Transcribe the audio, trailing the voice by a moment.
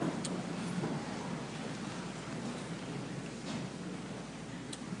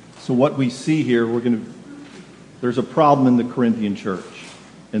So what we see here, there's a problem in the Corinthian church,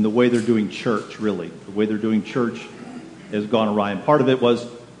 in the way they're doing church, really. The way they're doing church has gone awry. And part of it was,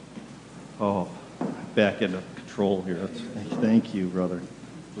 back into control here. Thank you, brother.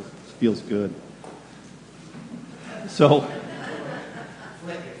 This feels good. So,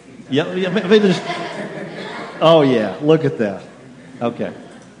 look at that. Okay.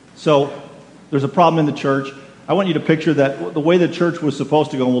 So, there's a problem in the church. I want you to picture that the way the church was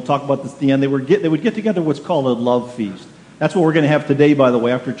supposed to go, and we'll talk about this at the end, they would get together what's called a love feast. That's what we're going to have today, by the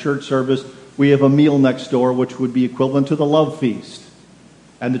way. After church service, we have a meal next door, which would be equivalent to the love feast.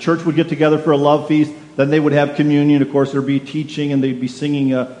 And the church would get together for a love feast. Then they would have communion. Of course, there'd be teaching, and they'd be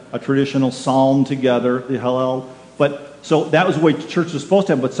singing a traditional psalm together, the Hallel. So that was the way church was supposed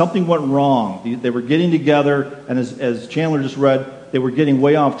to have, but something went wrong. They were getting together, and as Chandler just read, they were getting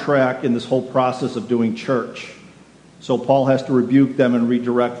way off track in this whole process of doing church. So Paul has to rebuke them and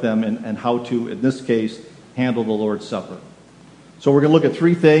redirect them and how to, in this case, handle the Lord's Supper. So we're going to look at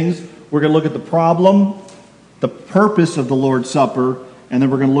three things. We're going to look at the problem, the purpose of the Lord's Supper, and then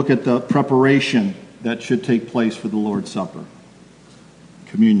we're going to look at the preparation that should take place for the Lord's Supper,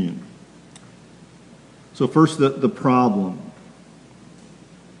 communion. So first, the problem.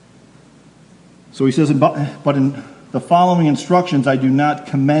 So he says, but in the following instructions I do not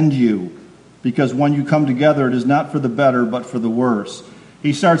commend you, because when you come together, it is not for the better, but for the worse.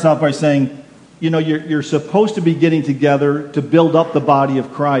 He starts out by saying, you're supposed to be getting together to build up the body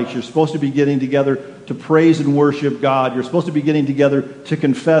of Christ. You're supposed to be getting together to praise and worship God. You're supposed to be getting together to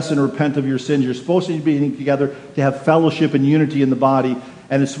confess and repent of your sins. You're supposed to be getting together to have fellowship and unity in the body.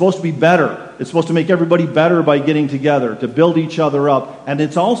 And it's supposed to be better. It's supposed to make everybody better by getting together, to build each other up. And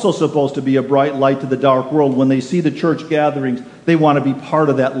it's also supposed to be a bright light to the dark world. When they see the church gatherings, they want to be part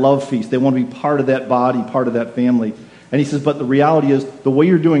of that love feast. They want to be part of that body, part of that family. And he says, but the reality is, the way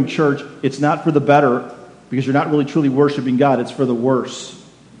you're doing church, it's not for the better, because you're not really truly worshiping God. It's for the worse.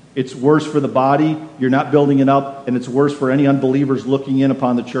 It's worse for the body. You're not building it up. And it's worse for any unbelievers looking in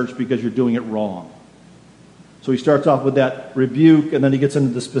upon the church because you're doing it wrong. So he starts off with that rebuke, and then he gets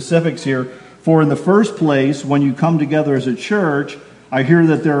into the specifics here. For in the first place, when you come together as a church, I hear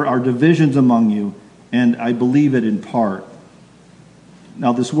that there are divisions among you, and I believe it in part.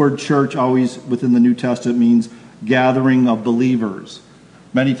 Now, this word church always within the New Testament means gathering of believers.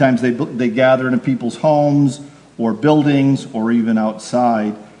 Many times they gather in people's homes or buildings or even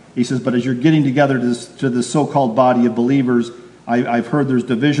outside. He says, but as you're getting together to this so-called body of believers, I've heard there's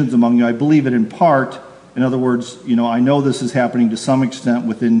divisions among you. I believe it in part. In other words, I know this is happening to some extent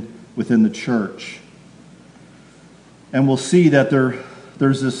within the church. And we'll see that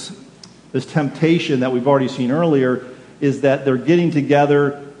there's this temptation that we've already seen earlier, is that they're getting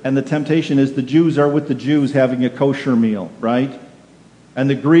together, and the temptation is the Jews are with the Jews having a kosher meal, right? And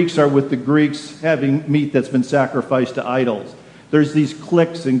the Greeks are with the Greeks having meat that's been sacrificed to idols. There's these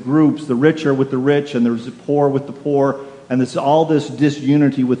cliques and groups, the rich are with the rich, and there's the poor with the poor. And there's all this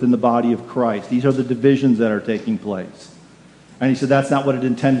disunity within the body of Christ. These are the divisions that are taking place. And he said that's not what it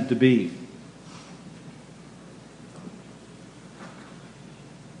intended to be.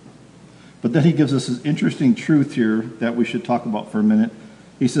 But then he gives us this interesting truth here that we should talk about for a minute.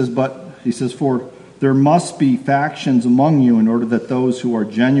 He says, for there must be factions among you in order that those who are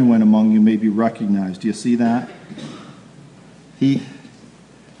genuine among you may be recognized. Do you see that?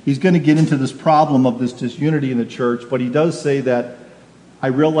 He's going to get into this problem of this disunity in the church, but he does say that I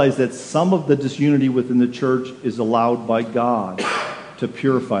realize that some of the disunity within the church is allowed by God to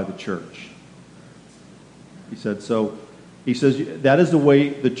purify the church. He says that is the way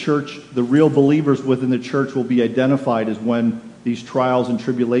the church, the real believers within the church will be identified, is when these trials and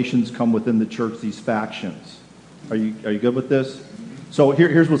tribulations come within the church, these factions. Are you good with this? So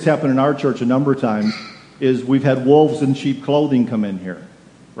here's what's happened in our church a number of times, is we've had wolves in sheep clothing come in here.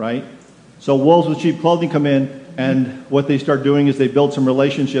 Right? So wolves with sheep clothing come in, and what they start doing is they build some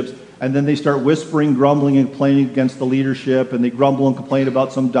relationships, and then they start whispering, grumbling, and complaining against the leadership, and they grumble and complain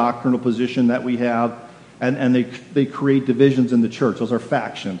about some doctrinal position that we have, and they create divisions in the church. Those are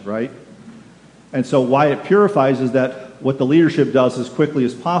factions, right? And so why it purifies is that what the leadership does as quickly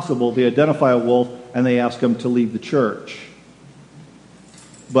as possible, they identify a wolf, and they ask him to leave the church.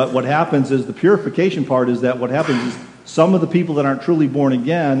 But what happens is, the purification part is that what happens is, some of the people that aren't truly born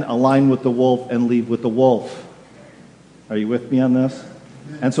again align with the wolf and leave with the wolf. Are you with me on this?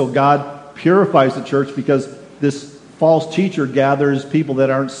 And so God purifies the church because this false teacher gathers people that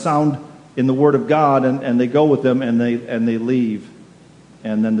aren't sound in the Word of God, and they go with them and they leave.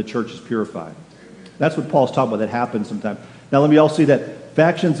 And then the church is purified. That's what Paul's talking about. That happens sometimes. Now let me also see that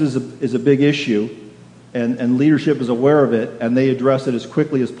factions is a big issue. and leadership is aware of it, and they address it as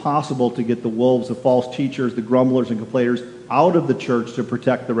quickly as possible to get the wolves, the false teachers, the grumblers and complainers out of the church to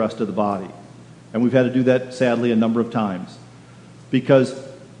protect the rest of the body. And we've had to do that, sadly, a number of times. Because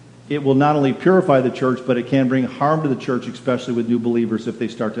it will not only purify the church, but it can bring harm to the church, especially with new believers, if they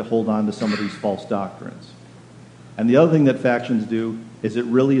start to hold on to some of these false doctrines. And the other thing that factions do is it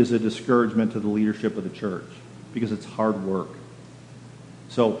really is a discouragement to the leadership of the church, because it's hard work.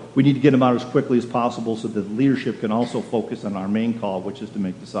 So we need to get them out as quickly as possible so that the leadership can also focus on our main call, which is to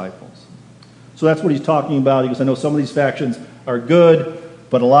make disciples. So that's what he's talking about. He goes, I know some of these factions are good,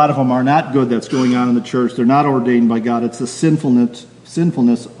 but a lot of them are not good that's going on in the church. They're not ordained by God. It's the sinfulness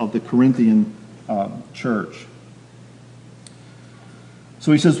of the Corinthian church.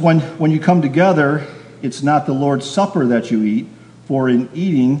 So he says, when you come together, it's not the Lord's Supper that you eat, for in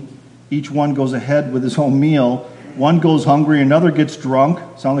eating, each one goes ahead with his own meal. One goes hungry, another gets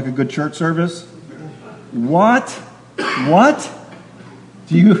drunk. Sound like a good church service? What?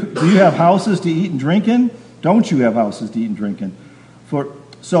 Do you have houses to eat and drink in? Don't you have houses to eat and drink in?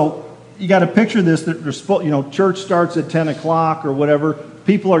 So you got to picture this. That church starts at 10 o'clock or whatever.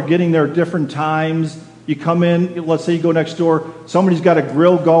 People are getting there at different times. You come in, let's say you go next door, somebody's got a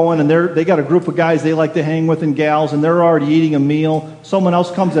grill going, and they got a group of guys they like to hang with and gals, and they're already eating a meal. Someone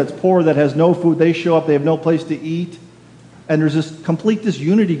else comes that's poor, that has no food. They show up, they have no place to eat. And there's this complete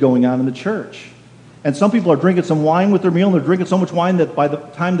disunity going on in the church. And some people are drinking some wine with their meal, and they're drinking so much wine that by the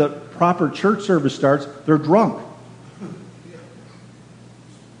time the proper church service starts, they're drunk.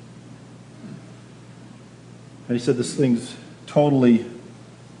 And he said this thing's totally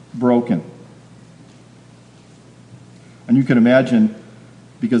broken. And you can imagine,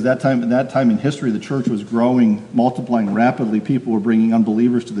 because that time in history, the church was growing, multiplying rapidly. People were bringing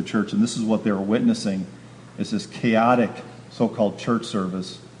unbelievers to the church, and this is what they were witnessing, is this chaotic so-called church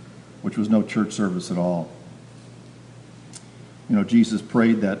service, which was no church service at all. Jesus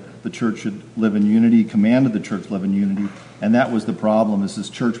prayed that the church should live in unity, commanded the church to live in unity, and that was the problem, is this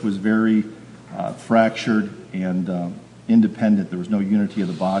church was very fractured and independent. There was no unity of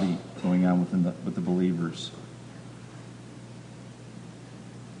the body going on with the believers.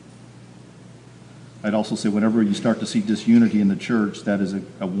 I'd also say whenever you start to see disunity in the church, that is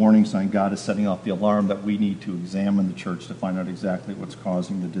a warning sign. God is setting off the alarm that we need to examine the church to find out exactly what's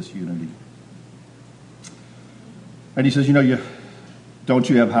causing the disunity. And he says, don't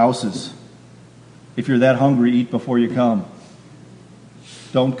you have houses? If you're that hungry, eat before you come.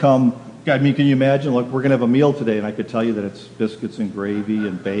 Don't come. I mean, can you imagine? Look, we're going to have a meal today, and I could tell you that it's biscuits and gravy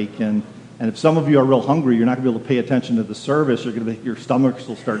and bacon. And if some of you are real hungry, you're not going to be able to pay attention to the service. Your stomachs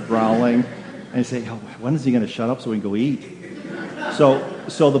will start growling. And you say, when is he going to shut up so we can go eat? So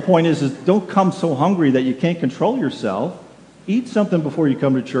the point is don't come so hungry that you can't control yourself. Eat something before you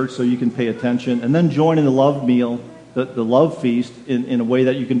come to church so you can pay attention, and then join in the love meal, the love feast, in a way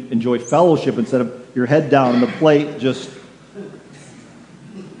that you can enjoy fellowship instead of your head down and the plate just...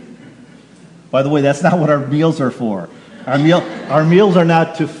 By the way, that's not what our meals are for. Our meals are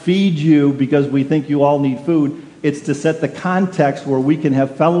not to feed you because we think you all need food. It's to set the context where we can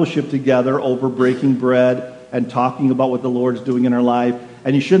have fellowship together over breaking bread and talking about what the Lord's doing in our life.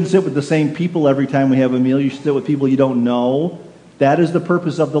 And you shouldn't sit with the same people every time we have a meal. You should sit with people you don't know. That is the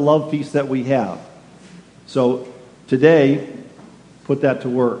purpose of the love feast that we have. So today, put that to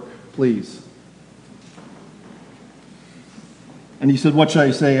work, please. And he said, what shall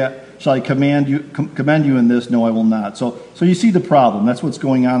I say? Shall I commend you in this? No, I will not. So you see the problem. That's what's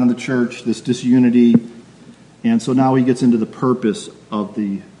going on in the church, this disunity. And so now he gets into the purpose of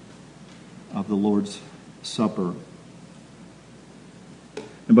the Lord's Supper.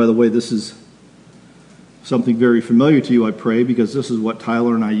 And by the way, this is something very familiar to you, I pray, because this is what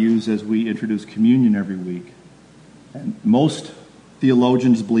Tyler and I use as we introduce communion every week. And most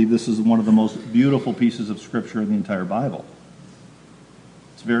theologians believe this is one of the most beautiful pieces of Scripture in the entire Bible.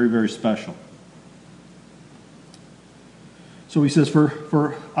 It's very, very special. So he says,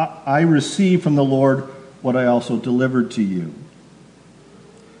 For I received from the Lord what I also delivered to you.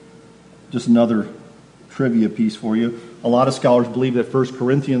 Just another trivia piece for you. A lot of scholars believe that 1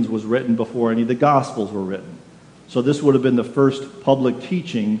 Corinthians was written before any of the Gospels were written. So this would have been the first public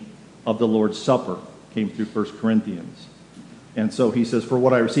teaching of the Lord's Supper. Came through 1 Corinthians. And so he says, for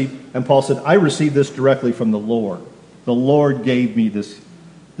what I received. And Paul said, I received this directly from the Lord. The Lord gave me this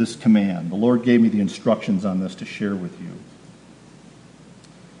command. The Lord gave me the instructions on this to share with you.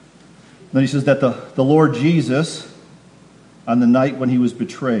 Then he says that the Lord Jesus, on the night when he was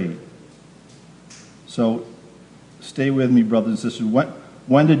betrayed. So stay with me, brothers and sisters.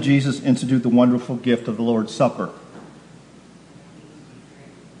 When did Jesus institute the wonderful gift of the Lord's Supper?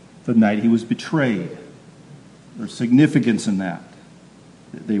 The night he was betrayed. There's significance in that.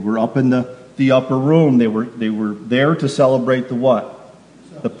 They were up in the upper room. They were there to celebrate the what?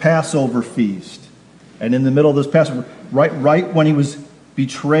 The Passover feast. And in the middle of this Passover, right when he was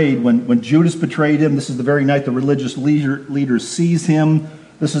betrayed, when Judas betrayed him, this is the very night the religious leaders seize him.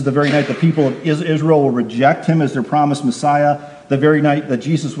 This is the very night the people of Israel will reject him as their promised Messiah. The very night that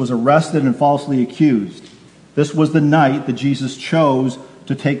Jesus was arrested and falsely accused. This was the night that Jesus chose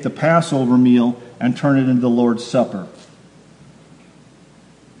to take the Passover meal and turn it into the Lord's Supper.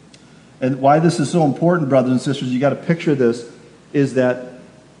 And why this is so important, brothers and sisters, you got to picture this, is that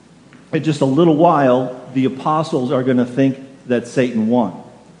in just a little while, the apostles are going to think that Satan won.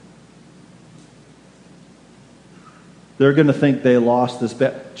 They're going to think they lost this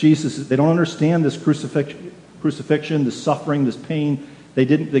battle. They don't understand this crucifixion, this suffering, this pain. They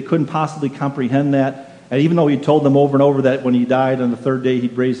couldn't possibly comprehend that. And even though he told them over and over that when he died on the third day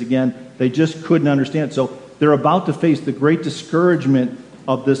he'd raise again, they just couldn't understand. So they're about to face the great discouragement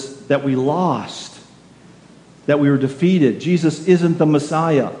of this, that we lost, that we were defeated. Jesus isn't the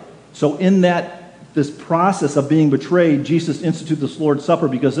Messiah. So in this process of being betrayed, Jesus instituted this Lord's Supper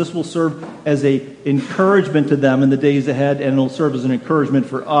because this will serve as an encouragement to them in the days ahead, and it'll serve as an encouragement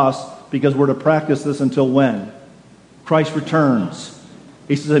for us because we're to practice this until when? Christ returns.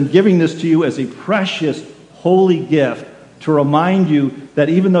 He says, I'm giving this to you as a precious, holy gift to remind you that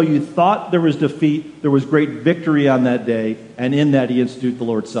even though you thought there was defeat, there was great victory on that day, and in that he instituted the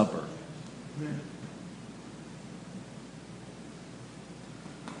Lord's Supper.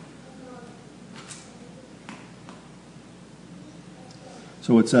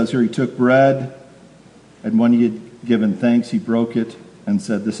 So it says here, he took bread, and when he had given thanks, he broke it and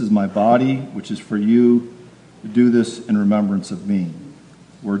said, this is my body, which is for you. Do this in remembrance of me.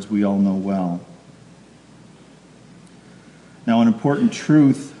 Words we all know well. Now, an important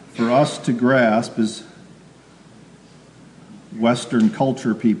truth for us to grasp as Western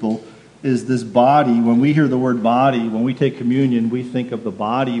culture people is this body. When we hear the word body, when we take communion, we think of the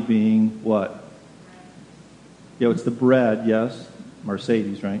body being what? It's the bread, yes?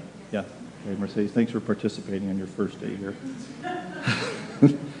 Mercedes, right? Yeah. Okay, Mercedes, thanks for participating on your first day here.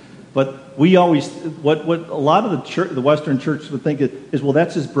 But we always, what a lot of the Western church would think is, well,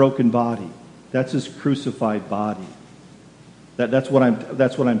 that's his broken body. That's his crucified body. That's what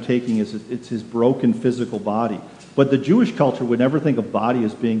I'm taking is it's his broken physical body. But the Jewish culture would never think of body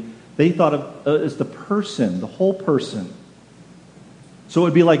as being, they thought of as the person, the whole person. So it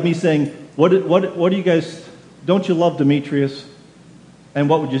would be like me saying, what do you guys, don't you love Demetrius? And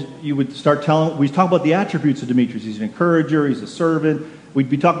what would you would start telling, we talk about the attributes of Demetrius. He's an encourager, he's a servant. We'd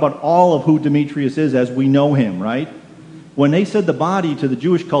be talking about all of who Demetrius is as we know him, right? When they said the body to the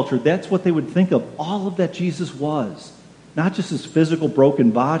Jewish culture, that's what they would think of, all of that Jesus was. Not just his physical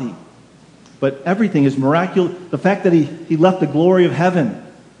broken body, but everything is miraculous. The fact that he left the glory of heaven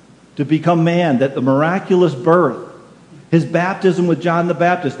to become man, that the miraculous birth, his baptism with John the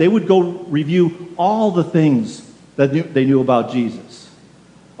Baptist, they would go review all the things that they knew about Jesus.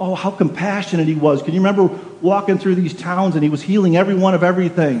 Oh, how compassionate he was. Can you remember walking through these towns and he was healing everyone of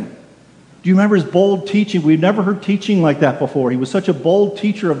everything? Do you remember his bold teaching? We've never heard teaching like that before. He was such a bold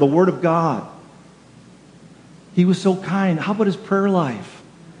teacher of the Word of God. He was so kind. How about his prayer life?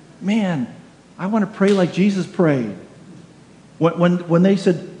 Man, I want to pray like Jesus prayed. When they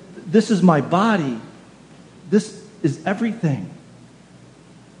said, this is my body, this is everything.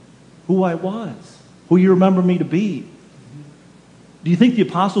 Who I was, who you remember me to be. Do you think the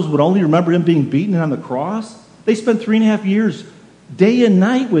apostles would only remember him being beaten on the cross? They spent 3.5 years, day and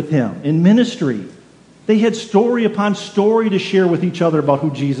night with him in ministry. They had story upon story to share with each other about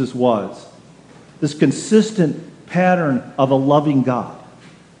who Jesus was. This consistent pattern of a loving God.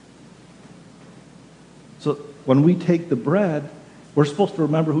 So when we take the bread, we're supposed to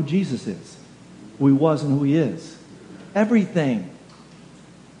remember who Jesus is, who he was and who he is. Everything.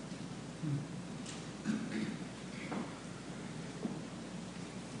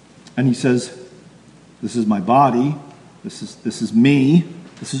 And he says, this is my body, this is me,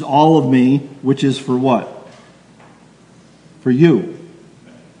 this is all of me, which is for what? For you.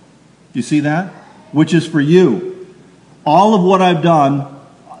 You see that? Which is for you. All of what I've done,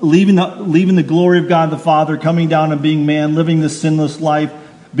 leaving the glory of God the Father, coming down and being man, living this sinless life,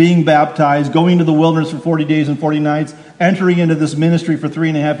 being baptized, going to the wilderness for 40 days and 40 nights, entering into this ministry for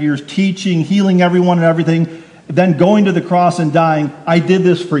 3.5 years, teaching, healing everyone and everything, then going to the cross and dying. I did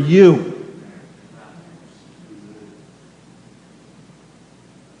this for you.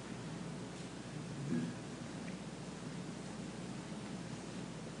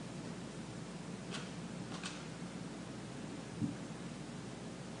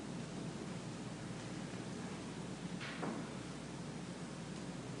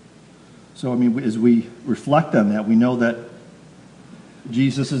 So, as we reflect on that, we know that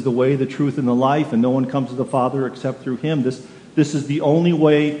Jesus is the way, the truth, and the life, and no one comes to the Father except through him. This is the only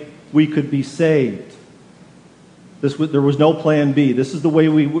way we could be saved. There was no plan B. This is the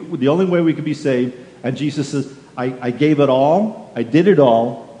only way we could be saved. And Jesus says, I gave it all, I did it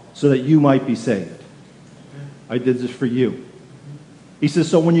all, so that you might be saved. I did this for you. He says,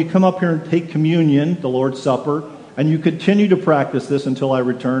 so when you come up here and take communion, the Lord's Supper, and you continue to practice this until I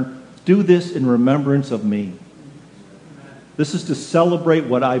return, do this in remembrance of me. This is to celebrate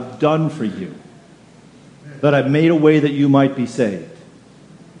what I've done for you, that I've made a way that you might be saved.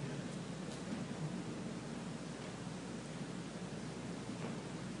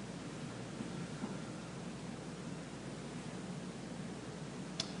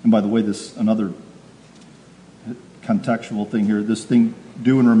 And by the way, another contextual thing here, this thing,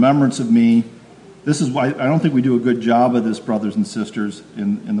 do in remembrance of me. This is why I don't think we do a good job of this, brothers and sisters,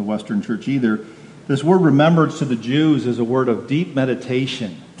 in the Western Church either. This word remembrance to the Jews is a word of deep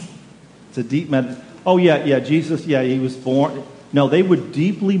meditation. It's a deep Jesus, he was born. No, they would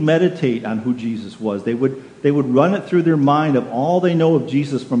deeply meditate on who Jesus was. They would run it through their mind of all they know of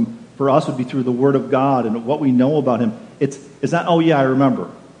Jesus for us would be through the Word of God and what we know about him. It's not, I remember.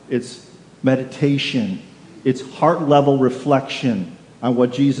 It's meditation. It's heart-level reflection on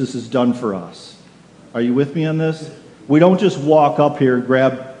what Jesus has done for us. Are you with me on this? We don't just walk up here,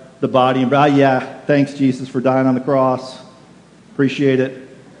 grab the body, and thanks, Jesus, for dying on the cross. Appreciate it.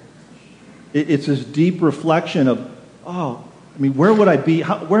 It's this deep reflection of, where would I be?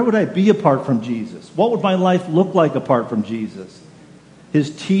 Where would I be apart from Jesus? What would my life look like apart from Jesus? His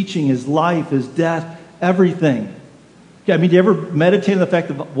teaching, his life, his death, everything. Do you ever meditate on the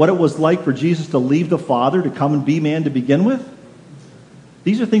fact of what it was like for Jesus to leave the Father to come and be man to begin with?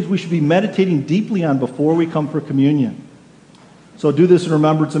 These are things we should be meditating deeply on before we come for communion. So do this in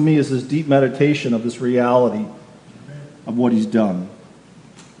remembrance of me as this deep meditation of this reality of what he's done.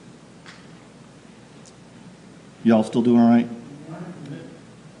 Y'all still doing all right?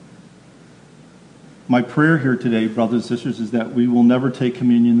 My prayer here today, brothers and sisters, is that we will never take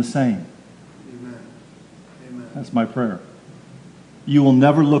communion the same. That's my prayer. You will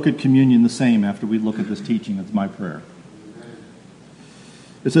never look at communion the same after we look at this teaching. That's my prayer.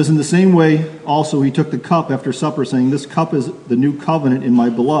 It says, in the same way, also, he took the cup after supper, saying, this cup is the new covenant in my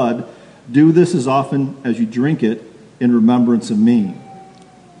blood. Do this as often as you drink it in remembrance of me.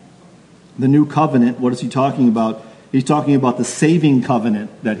 The new covenant, what is he talking about? He's talking about the saving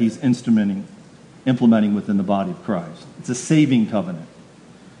covenant that he's implementing within the body of Christ. It's a saving covenant.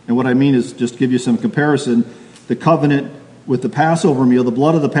 And what I mean is, just to give you some comparison, the covenant with the Passover meal, the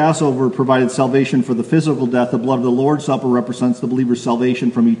blood of the Passover provided salvation for the physical death. The blood of the Lord's Supper represents the believer's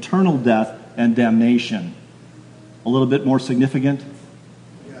salvation from eternal death and damnation. A little bit more significant?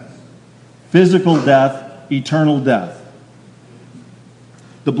 Yes. Physical death, eternal death.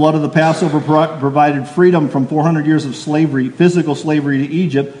 The blood of the Passover provided freedom from 400 years of slavery, physical slavery to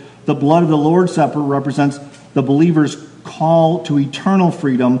Egypt. The blood of the Lord's Supper represents the believer's call to eternal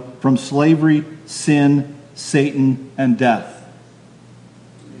freedom from slavery, sin, Satan, and death.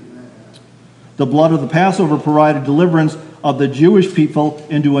 The blood of the Passover provided deliverance of the Jewish people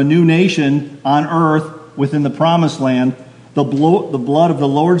into a new nation on earth within the promised land. The blood of the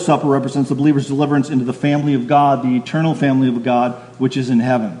Lord's Supper represents the believer's deliverance into the family of God, the eternal family of God, which is in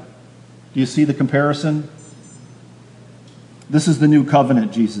heaven. Do you see the comparison? This is the new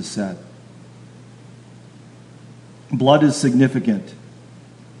covenant, Jesus said. Blood is significant.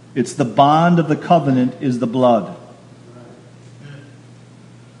 It's the bond of the covenant is the blood.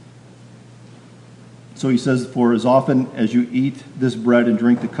 So he says, for as often as you eat this bread and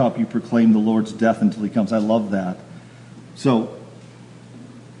drink the cup, you proclaim the Lord's death until he comes. I love that. So,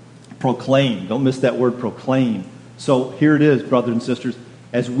 proclaim. Don't miss that word, proclaim. So here it is, brothers and sisters.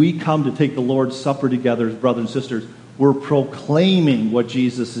 As we come to take the Lord's Supper together as brothers and sisters, we're proclaiming what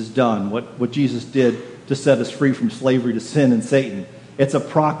Jesus has done, what Jesus did to set us free from slavery to sin and Satan. It's a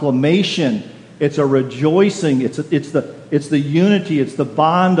proclamation. It's a rejoicing. It's the unity. It's the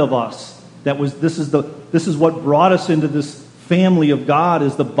bond of us. This is what brought us into this family of God,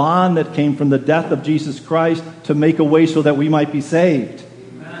 is the bond that came from the death of Jesus Christ to make a way so that we might be saved.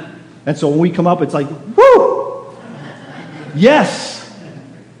 Amen. And so when we come up, it's like, woo! Yes!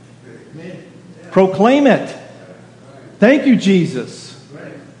 Proclaim it. Thank you, Jesus.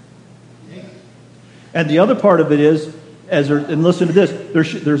 And the other part of it is, and listen to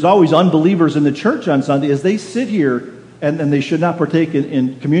this, there's always unbelievers in the church on Sunday as they sit here, and they should not partake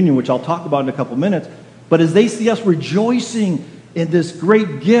in communion, which I'll talk about in a couple minutes, but as they see us rejoicing in this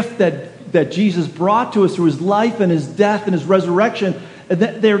great gift that Jesus brought to us through his life and his death and his resurrection, And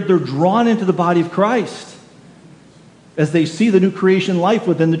they're drawn into the body of Christ as they see the new creation life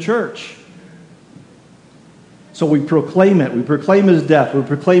within the church. So we proclaim it. We proclaim his death. We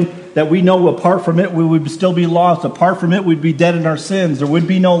proclaim that we know apart from it we would still be lost. Apart from it we'd be dead in our sins. There would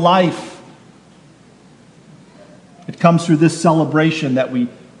be no life. It comes through this celebration that we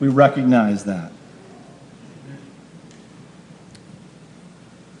recognize that.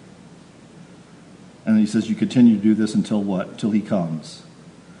 And he says you continue to do this until what? Until he comes.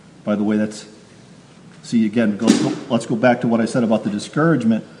 By the way, let's go back to what I said about the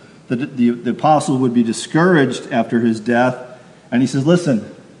discouragement. The apostle would be discouraged after his death. And he says,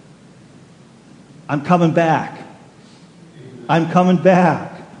 listen, I'm coming back. I'm coming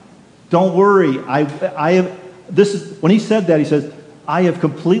back. Don't worry. When he said that, he says, I have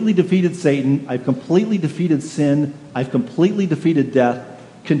completely defeated Satan. I've completely defeated sin. I've completely defeated death.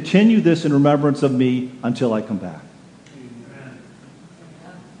 Continue this in remembrance of me until I come back. Amen.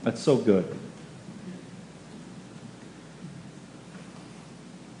 That's so good.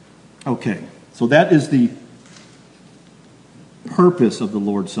 Okay, so that is the purpose of the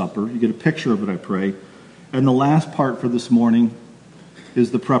Lord's Supper. You get a picture of it, I pray. And the last part for this morning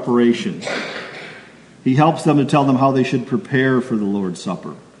is the preparation. He helps them to tell them how they should prepare for the Lord's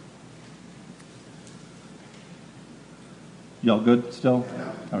Supper. Y'all good still?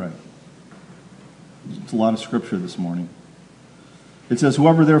 All right. It's a lot of scripture this morning. It says,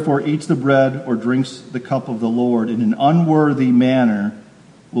 whoever therefore eats the bread or drinks the cup of the Lord in an unworthy manner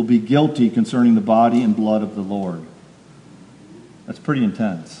will be guilty concerning the body and blood of the Lord. That's pretty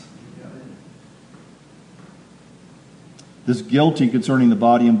intense. This guilty concerning the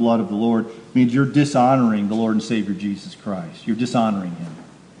body and blood of the Lord means you're dishonoring the Lord and Savior Jesus Christ. You're dishonoring him.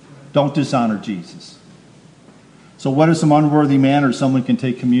 Don't dishonor Jesus. So what is some unworthy manner someone can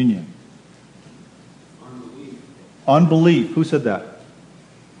take communion? Unbelief. Unbelief. Who said that?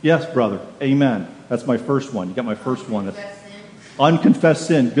 Yes, brother. Amen. That's my first one. You got my first one. That's unconfessed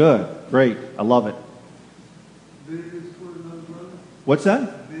sin. Good. Great. I love it. Bitterness toward another brother? What's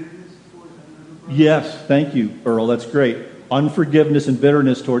that? Bitterness toward another brother? Yes. Thank you, Earl. That's great. Unforgiveness and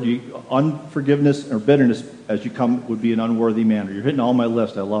bitterness toward you. Unforgiveness or bitterness as you come would be an unworthy manner. You're hitting all my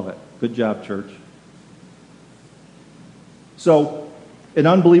list. I love it. Good job, church. So, an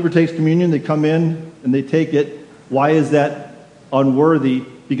unbeliever takes communion, they come in and they take it. Why is that unworthy?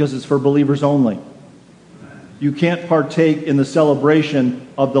 Because it's for believers only. You can't partake in the celebration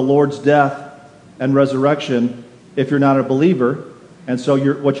of the Lord's death and resurrection if you're not a believer. And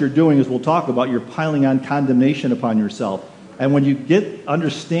so what you're doing is, we'll talk about, you're piling on condemnation upon yourself. And when you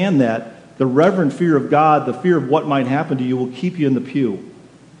understand that, the reverent fear of God, the fear of what might happen to you, will keep you in the pew.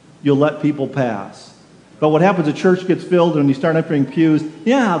 You'll let people pass. But what happens, a church gets filled and you start entering pews,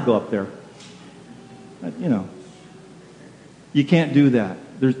 yeah, I'll go up there. You can't do that.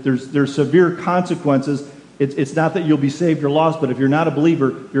 There's severe consequences. It's not that you'll be saved or lost, but if you're not a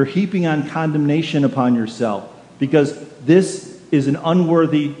believer, you're heaping on condemnation upon yourself. Because this is an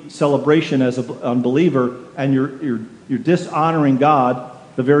unworthy celebration as an unbeliever, and you're dishonoring God,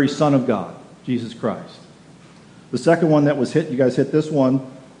 the very Son of God, Jesus Christ. The second one that was hit, you guys hit this one,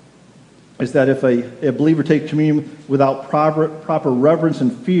 is that if a believer takes communion without proper reverence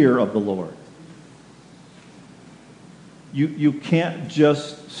and fear of the Lord, you can't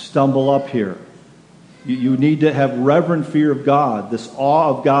just stumble up here. You need to have reverent fear of God. This awe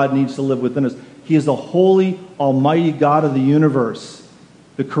of God needs to live within us. He is the holy, almighty God of the universe,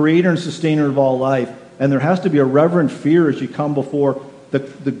 the creator and sustainer of all life. And there has to be a reverent fear as you come before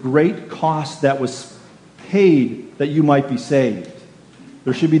the great cost that was paid that you might be saved.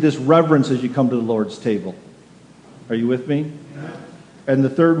 There should be this reverence as you come to the Lord's table. Are you with me? Yeah. And the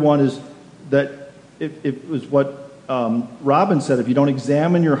third one is that it was what Robin said. If you don't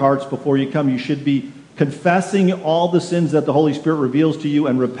examine your hearts before you come, you should be confessing all the sins that the Holy Spirit reveals to you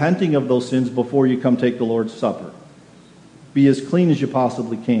and repenting of those sins before you come take the Lord's Supper. Be as clean as you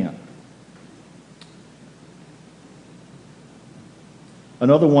possibly can.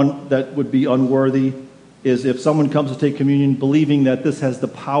 Another one that would be unworthy is if someone comes to take communion believing that this has the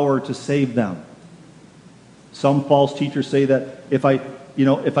power to save them. Some false teachers say that if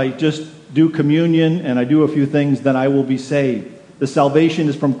I just do communion and I do a few things, then I will be saved. The salvation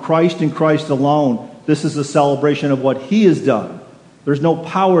is from Christ and Christ alone. This is a celebration of what He has done. There's no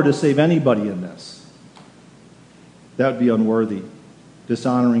power to save anybody in this. That would be unworthy.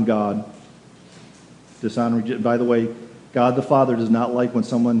 Dishonoring God. By the way, God the Father does not like when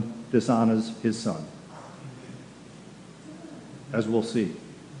someone dishonors His Son, as we'll see.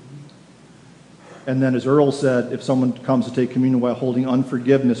 And then, as Earl said, if someone comes to take communion while holding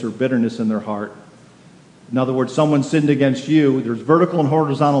unforgiveness or bitterness in their heart, In other words, someone sinned against you. There's vertical and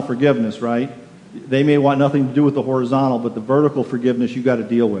horizontal forgiveness, right? They may want nothing to do with the horizontal, but the vertical forgiveness you got to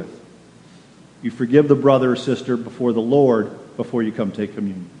deal with. You forgive the brother or sister before the Lord before you come take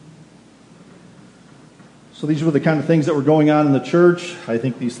communion. So these were the kind of things that were going on in the church. I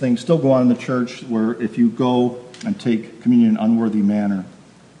think these things still go on in the church, where if you go and take communion in an unworthy manner.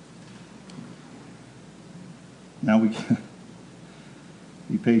 Now we can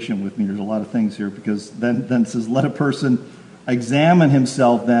be patient with me. There's a lot of things here, because then it says, let a person examine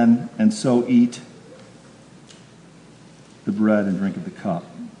himself then, and so eat the bread and drink of the cup.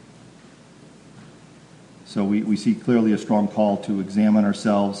 So we see clearly a strong call to examine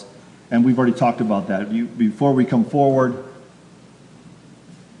ourselves. And we've already talked about that. Before we come forward,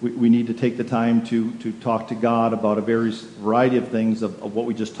 we need to take the time to talk to God about a variety of things of what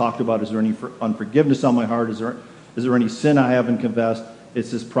we just talked about. Is there any unforgiveness on my heart? Is there any sin I haven't confessed?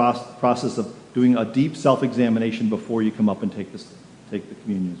 It's this process of doing a deep self-examination before you come up and take the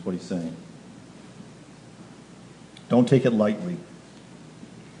communion, is what he's saying. Don't take it lightly.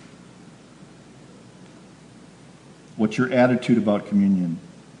 What's your attitude about communion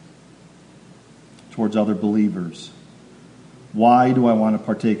towards other believers? Why do I want to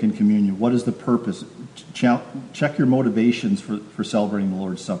partake in communion? What is the purpose? Check your motivations for celebrating the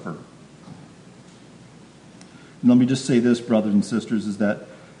Lord's Supper. And let me just say this, brothers and sisters, is that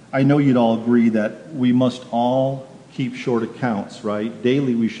I know you'd all agree that we must all keep short accounts, right?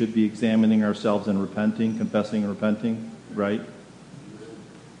 Daily we should be examining ourselves and repenting, confessing and repenting, right?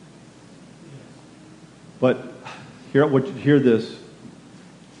 But hear this.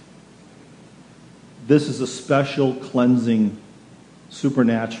 This is a special cleansing,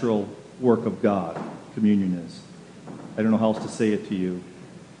 supernatural work of God. Communion is. I don't know how else to say it to you.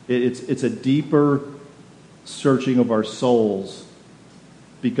 It's a deeper searching of our souls,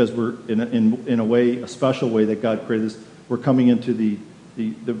 because we're in a way, a special way that God created this. We're coming into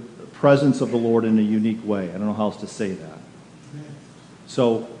the presence of the Lord in a unique way. I don't know how else to say that.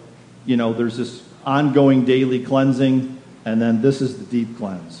 So, there's this ongoing daily cleansing, and then this is the deep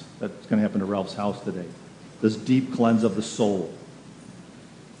cleanse. That's going to happen to Ralph's house today. This deep cleanse of the soul.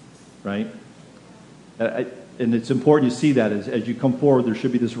 Right? And it's important you see that as you come forward, there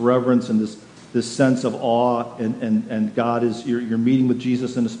should be this reverence and this sense of awe, and God is, you're meeting with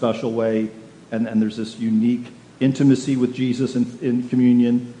Jesus in a special way, and there's this unique intimacy with Jesus in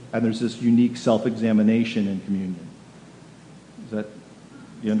communion, and there's this unique self-examination in communion.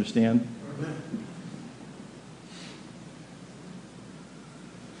 You understand?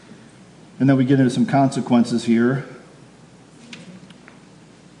 And then we get into some consequences here.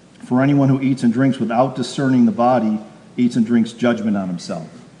 For anyone who eats and drinks without discerning the body eats and drinks judgment on himself.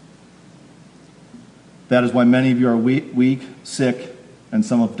 That is why many of you are weak, sick, and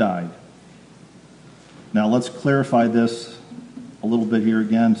some have died. Now let's clarify this a little bit here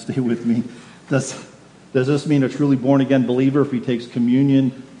again. Stay with me. Does this mean a truly born-again believer, if he takes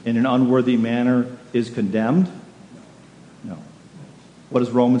communion in an unworthy manner, is condemned? No. What does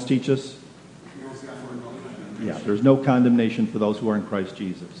Romans teach us? Yeah, there's no condemnation for those who are in Christ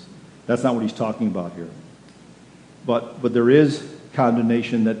Jesus. That's not what he's talking about here. But there is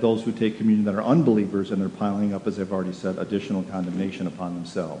condemnation that those who take communion that are unbelievers, and they're piling up, as I've already said, additional condemnation upon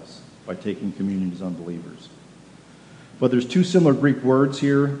themselves by taking communion as unbelievers. But there's two similar Greek words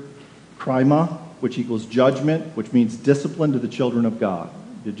here. Krima, which equals judgment, which means discipline to the children of God.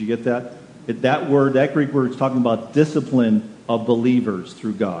 Did you get that? That Greek word is talking about discipline of believers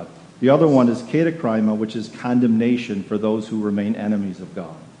through God. The other one is katakrima, which is condemnation for those who remain enemies of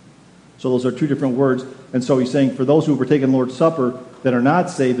God. So those are two different words. And so he's saying for those who were taking the Lord's Supper that are not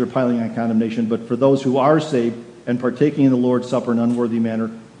saved, they're piling on condemnation. But for those who are saved and partaking in the Lord's Supper in an unworthy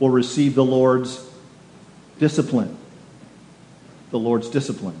manner will receive the Lord's discipline. The Lord's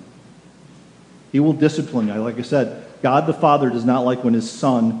discipline. He will discipline you. Like I said, God the Father does not like when his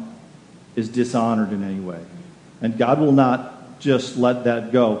Son is dishonored in any way. And God will not just let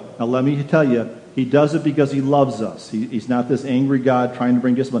that go. Now let me tell you, he does it because he loves us. He's not this angry God trying to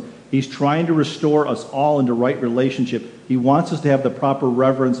bring discipline. He's trying to restore us all into right relationship. He wants us to have the proper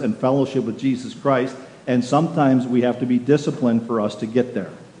reverence and fellowship with Jesus Christ. And sometimes we have to be disciplined for us to get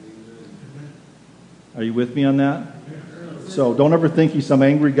there. Are you with me on that? So don't ever think he's some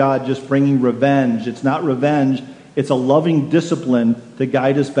angry God just bringing revenge. It's not revenge. It's a loving discipline to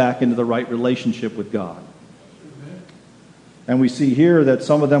guide us back into the right relationship with God. And we see here that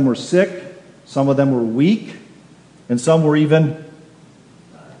some of them were sick, some of them were weak, and some were even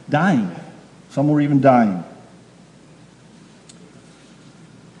dying. Some were even dying.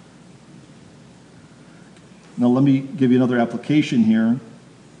 Now let me give you another application here.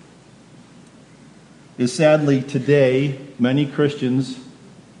 is sadly today, many Christians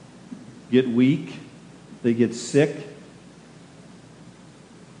get weak, they get sick,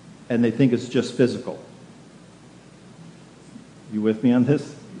 and they think it's just physical. You with me on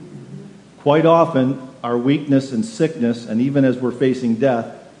this? Quite often, our weakness and sickness, and even as we're facing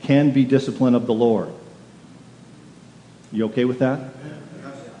death, can be discipline of the Lord. You okay with that?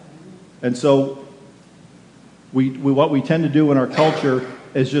 And so, what we tend to do in our culture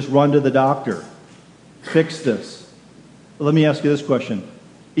is just run to the doctor. Fix this. Let me ask you this question.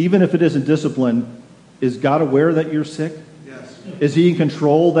 Even if it isn't discipline, is God aware that you're sick? Yes. Is He in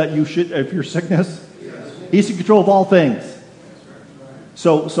control that you should, of your sickness? Yes. He's in control of all things.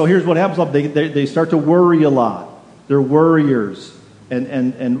 So here's what happens. They start to worry a lot. They're worriers.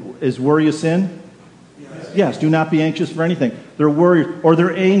 And is worry a sin? Yes, do not be anxious for anything. They're worried, or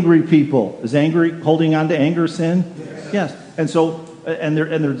they're angry people. Is holding on to anger sin? Yes. And so, and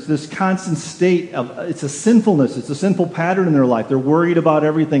there's this constant state of, it's a sinfulness. It's a sinful pattern in their life. They're worried about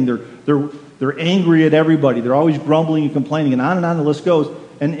everything. They're angry at everybody. They're always grumbling and complaining, and on the list goes.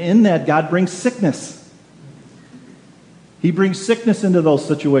 And in that, God brings sickness. He brings sickness into those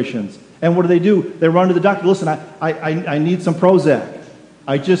situations. And what do? They run to the doctor. Listen, I need some Prozac.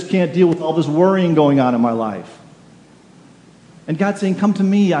 I just can't deal with all this worrying going on in my life. And God's saying, come to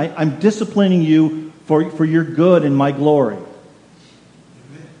me. I'm disciplining you for your good and my glory.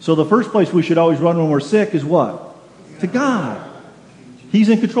 So the first place we should always run when we're sick is what? To God. He's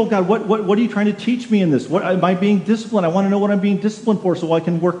in control. God, what are you trying to teach me in this? What am I being disciplined? I want to know what I'm being disciplined for so I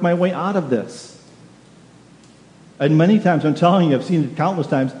can work my way out of this. And many times, I'm telling you, I've seen it countless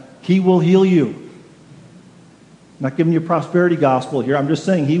times, He will heal you. I'm not giving you a prosperity gospel here. I'm just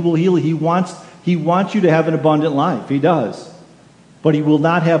saying He will heal you. He wants you to have an abundant life. He does. But He will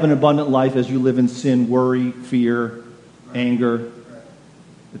not have an abundant life as you live in sin, worry, fear, anger.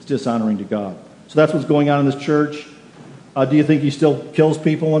 It's dishonoring to God. So that's what's going on in this church. Do you think He still kills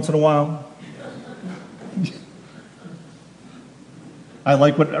people once in a while? I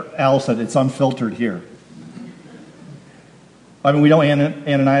like what Al said. It's unfiltered here. I mean, we know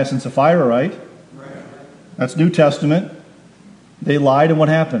Ananias and Sapphira, right? That's New Testament. They lied, and what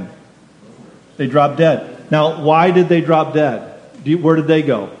happened? They dropped dead. Now, why did they drop dead? Where did they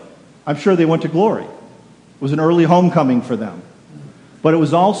go? I'm sure they went to glory. It was an early homecoming for them. But it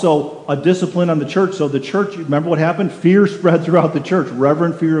was also a discipline on the church. So the church, remember what happened? Fear spread throughout the church.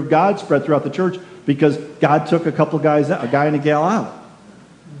 Reverent fear of God spread throughout the church because God took a couple of guys, a guy and a gal out.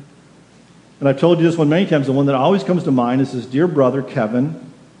 And I've told you this one many times. The one that always comes to mind is this dear brother,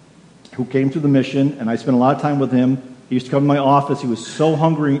 Kevin, who came to the mission, and I spent a lot of time with him. He used to come to my office. He was so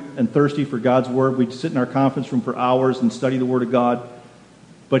hungry and thirsty for God's Word. We'd sit in our conference room for hours and study the Word of God.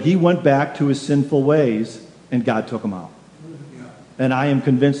 But he went back to his sinful ways, and God took him out. And I am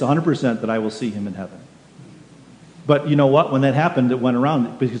convinced 100% that I will see him in heaven. But you know what? When that happened, it went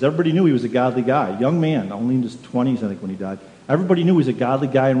around because everybody knew he was a godly guy. Young man, only in his 20s, I think, when he died. Everybody knew he was a godly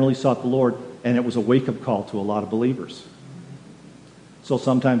guy and really sought the Lord, and it was a wake-up call to a lot of believers. So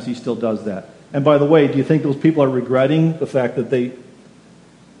sometimes he still does that. And by the way, do you think those people are regretting the fact that they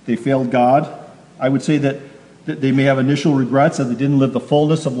failed God? I would say that they may have initial regrets that they didn't live the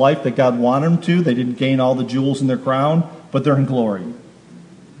fullness of life that God wanted them to. They didn't gain all the jewels in their crown, but they're in glory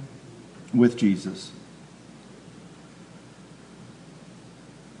with Jesus.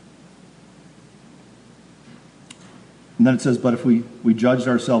 And then it says, but if we judged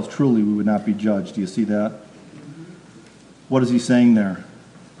ourselves truly, we would not be judged. Do you see that? What is he saying there?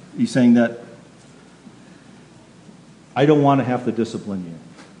 He's saying that I don't want to have to discipline you.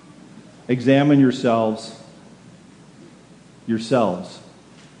 Examine yourselves.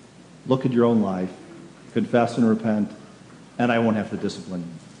 Look at your own life. Confess and repent. And I won't have to discipline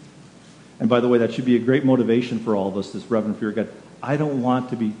you. And by the way, that should be a great motivation for all of us, this reverent fear of God. I don't want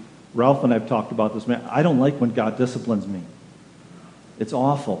to be... Ralph and I have talked about this, man. I don't like when God disciplines me. It's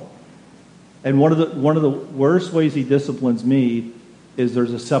awful. And one of the worst ways he disciplines me is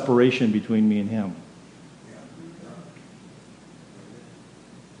there's a separation between me and him.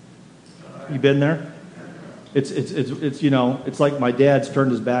 You been there? It's you know, it's like my dad's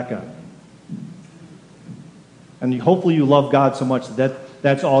turned his back on me. And hopefully you love God so much that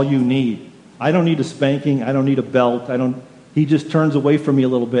that's all you need. I don't need a spanking. I don't need a belt. He just turns away from me a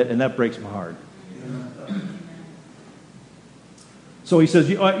little bit, and that breaks my heart. So he says,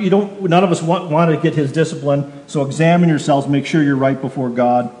 none of us want to get his discipline, so examine yourselves, make sure you're right before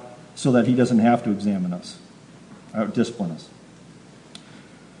God, so that he doesn't have to examine us, or discipline us.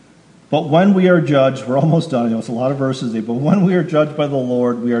 But when we are judged, we're almost done, it's a lot of verses there, but when we are judged by the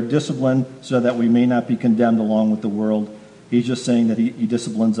Lord, we are disciplined so that we may not be condemned along with the world. He's just saying that he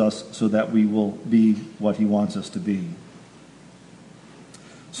disciplines us so that we will be what he wants us to be.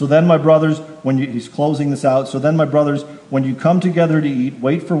 So then, my brothers, he's closing this out. So then, my brothers, when you come together to eat,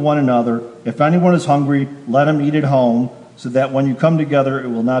 wait for one another. If anyone is hungry, let him eat at home, so that when you come together, it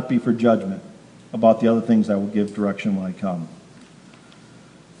will not be for judgment. About the other things, I will give direction when I come.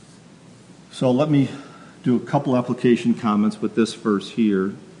 So let me do a couple application comments with this verse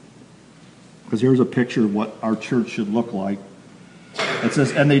here, because here's a picture of what our church should look like. It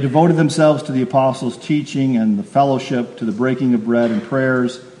says, and they devoted themselves to the apostles' teaching and the fellowship, to the breaking of bread and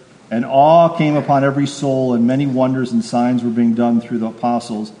prayers, and awe came upon every soul, and many wonders and signs were being done through the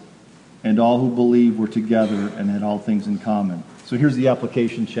apostles, and all who believed were together and had all things in common. So here's the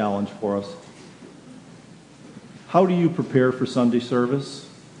application challenge for us. How do you prepare for Sunday service?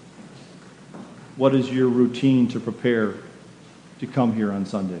 What is your routine to prepare to come here on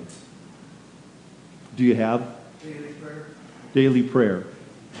Sundays? Do you have Daily prayer. daily prayer?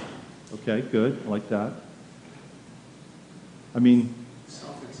 Okay, good. I like that. I mean,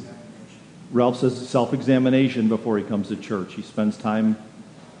 Self-examination. Ralph says self-examination before he comes to church. He spends time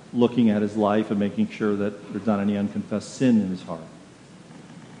looking at his life and making sure that there's not any unconfessed sin in his heart.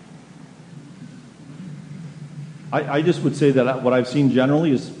 I just would say that what I've seen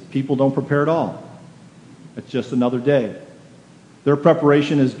generally is people don't prepare at all. It's just another day. Their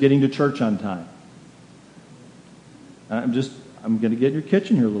preparation is getting to church on time. I'm going to get in your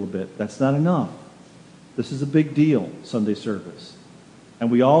kitchen here a little bit. That's not enough. This is a big deal, Sunday service. And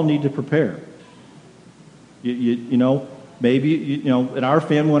we all need to prepare. You know, maybe, in our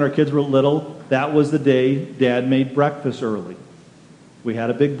family when our kids were little, that was the day Dad made breakfast early. We had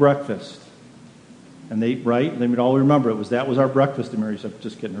a big breakfast. And they would all remember that was our breakfast. And Mary's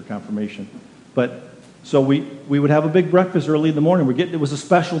just getting her confirmation. But so we would have a big breakfast early in the morning. It was a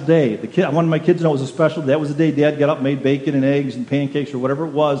special day. I wanted my kids to know it was a special day. That was the day Dad got up, made bacon and eggs and pancakes or whatever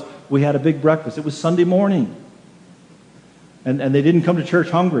it was. We had a big breakfast. It was Sunday morning. And they didn't come to church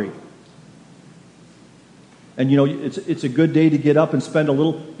hungry. And, it's a good day to get up and spend a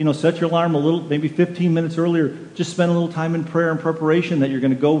little, set your alarm a little, maybe 15 minutes earlier. Just spend a little time in prayer and preparation that you're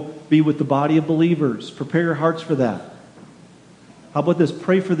going to go be with the body of believers. Prepare your hearts for that. How about this?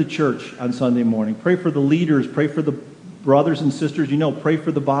 Pray for the church on Sunday morning. Pray for the leaders. Pray for the brothers and sisters. Pray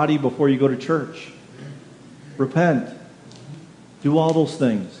for the body before you go to church. Repent. Do all those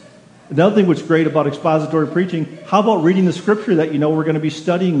things. Another thing what's great about expository preaching, how about reading the scripture that we're going to be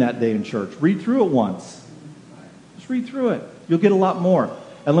studying that day in church? Read through it once. Just read through it. You'll get a lot more.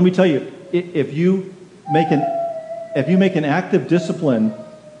 And let me tell you, if you make an active discipline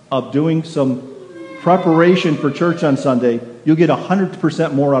of doing some preparation for church on Sunday, you'll get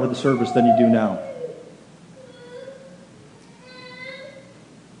 100% more out of the service than you do now.